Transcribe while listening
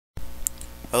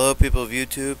Hello people of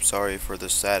YouTube, sorry for the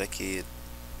staticky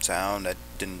sound. I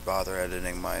didn't bother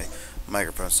editing my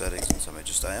microphone settings and somebody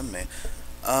just IM'd me.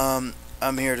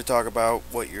 I'm here to talk about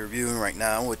what you're viewing right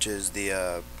now, which is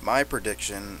the my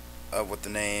prediction of what the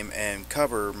name and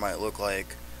cover might look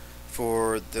like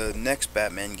for the next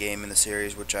Batman game in the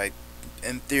series, which I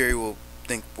in theory will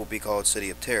think will be called City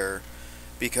of Terror.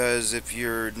 Because if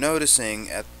you're noticing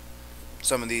at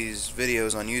some of these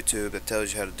videos on YouTube that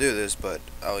tells you how to do this, but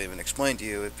I'll even explain to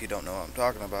you if you don't know what I'm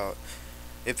talking about.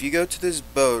 If you go to this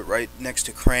boat right next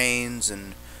to cranes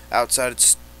and outside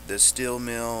the steel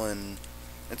mill, and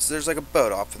there's like a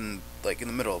boat off in the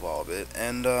middle of all of it,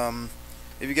 and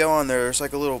if you go on there, there's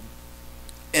like a little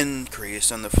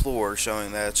increase on the floor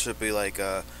showing that it should be like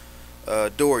a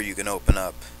door you can open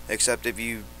up. Except if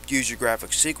you use your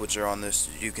graphic sequencer on this,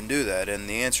 you can do that, and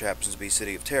the answer happens to be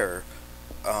City of Terror.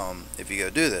 If you go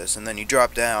do this, and then you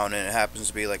drop down, and it happens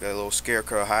to be like a little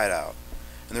scarecrow hideout.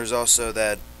 And there's also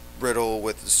that riddle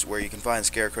with this, where you can find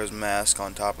Scarecrow's mask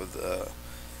on top of the.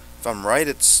 If I'm right,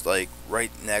 it's like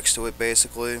right next to it,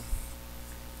 basically.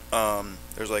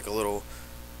 There's like a little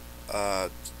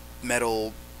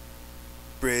metal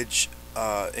bridge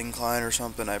incline or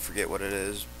something. I forget what it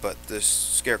is, but this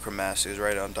Scarecrow mask is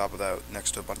right on top of that,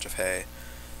 next to a bunch of hay,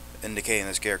 indicating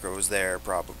the Scarecrow was there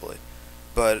probably.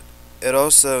 But it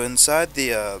also, inside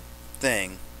the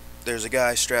thing, there's a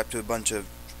guy strapped to a bunch of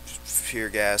fear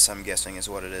gas, I'm guessing is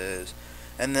what it is.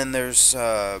 And then there's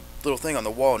a little thing on the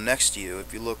wall next to you.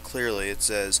 If you look clearly, it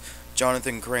says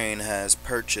Jonathan Crane has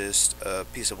purchased a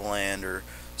piece of land or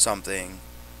something,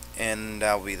 and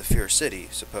that will be the Fear City,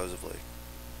 supposedly,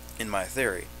 in my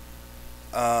theory.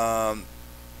 Um,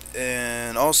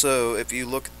 and also, if you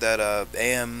look at that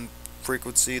AM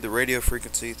frequency, the radio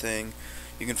frequency thing,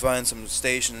 you can find some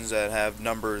stations that have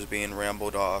numbers being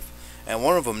rambled off, and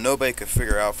one of them nobody could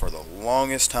figure out for the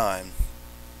longest time.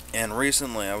 And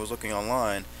recently I was looking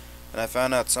online, and I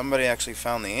found out somebody actually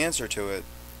found the answer to it.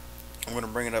 I'm going to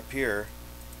bring it up here.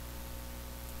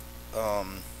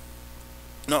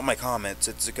 Not my comments.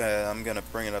 I'm going to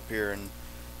bring it up here and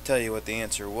tell you what the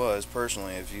answer was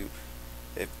personally. If you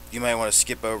might want to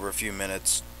skip over a few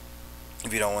minutes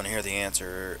if you don't want to hear the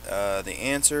answer. The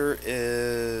answer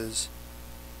is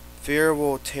fear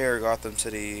will tear Gotham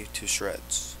City to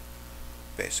shreds.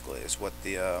 Basically, is what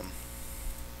the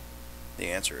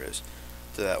answer is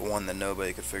to that one that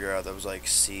nobody could figure out. That was like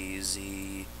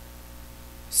CTZRZPXA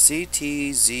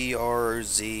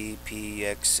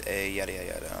yada yada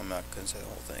yada. I'm not gonna say the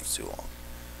whole thing; it's too long.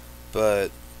 But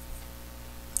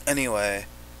anyway,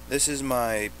 this is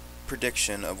my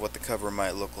prediction of what the cover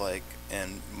might look like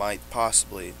and might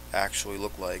possibly actually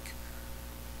look like,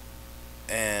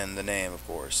 and the name, of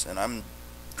course. And I'm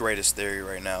greatest theory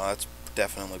right now. That's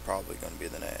definitely probably going to be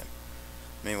the name.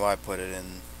 I mean, why put it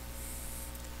in?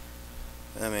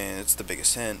 I mean, it's the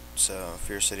biggest hint, so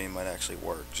Fear City might actually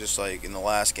work. Just like in the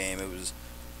last game, it was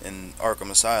in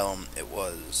Arkham Asylum. It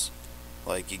was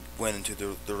like you went into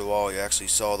the wall, you actually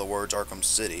saw the words Arkham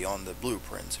City on the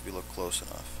blueprints if you look close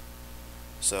enough.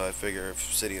 So I figure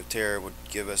if City of Terror would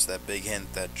give us that big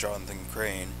hint that Jonathan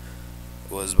Crane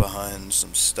was behind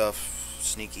some stuff,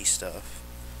 sneaky stuff,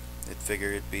 I'd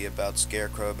figure it'd be about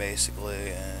Scarecrow basically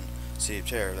and City of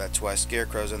Terror. That's why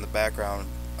Scarecrow's in the background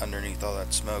underneath all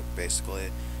that smoke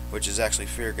basically, which is actually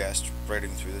fear gas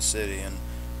spreading through the city. And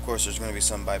of course there's going to be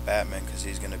some by Batman because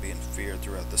he's going to be in fear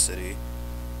throughout the city.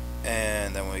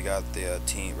 And then we got the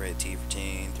Rated T for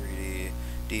Teen, 3D,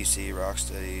 DC,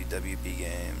 Rocksteady, WB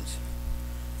Games,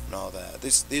 and all that.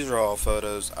 These are all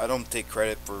photos. I don't take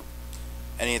credit for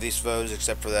any of these photos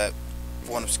except for that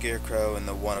one of Scarecrow and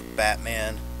the one of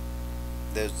Batman.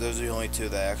 Those are the only two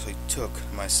that I actually took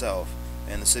myself.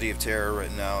 And the City of Terror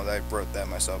right now, I wrote that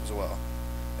myself as well.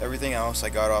 Everything else I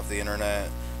got off the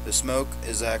internet. The smoke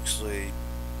is actually,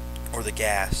 or the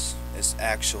gas is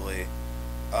actually,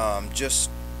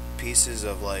 just pieces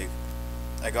of like,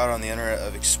 I got on the internet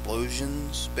of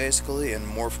explosions basically and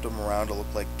morphed them around to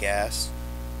look like gas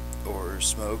or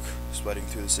smoke spreading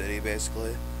through the city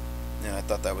basically. And I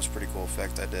thought that was a pretty cool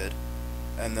effect I did.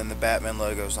 And then the Batman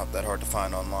logo is not that hard to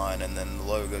find online, and then the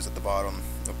logos at the bottom,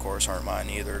 of course, aren't mine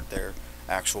either. They're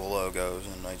actual logos,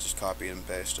 and I just copied and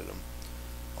pasted them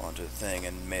onto the thing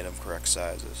and made them correct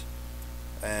sizes.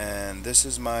 And this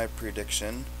is my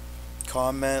prediction.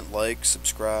 Comment, like,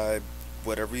 subscribe,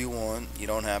 whatever you want. You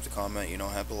don't have to comment, you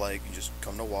don't have to like, you just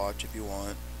come to watch if you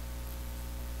want.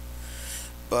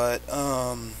 But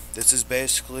this is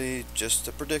basically just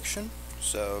a prediction,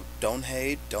 so don't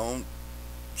hate, don't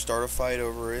start a fight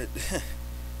over it.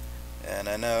 And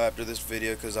I know after this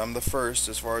video, because I'm the first,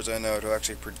 as far as I know, to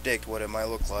actually predict what it might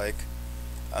look like,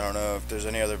 I don't know if there's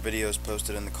any other videos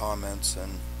posted in the comments,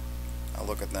 and I'll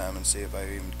look at them and see if I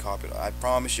even copied it. I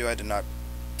promise you I did not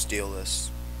steal this.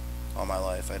 All my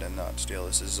life I did not steal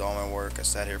this. This is all my work. I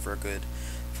sat here for a good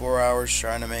 4 hours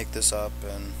trying to make this up,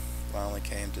 and finally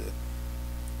came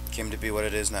to be what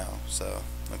it is now. So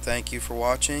thank you for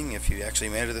watching. If you actually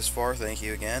made it this far, thank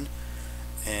you again,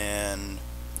 and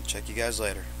check you guys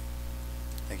later.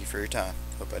 Thank you for your time.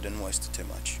 Hope I didn't waste it too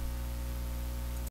much.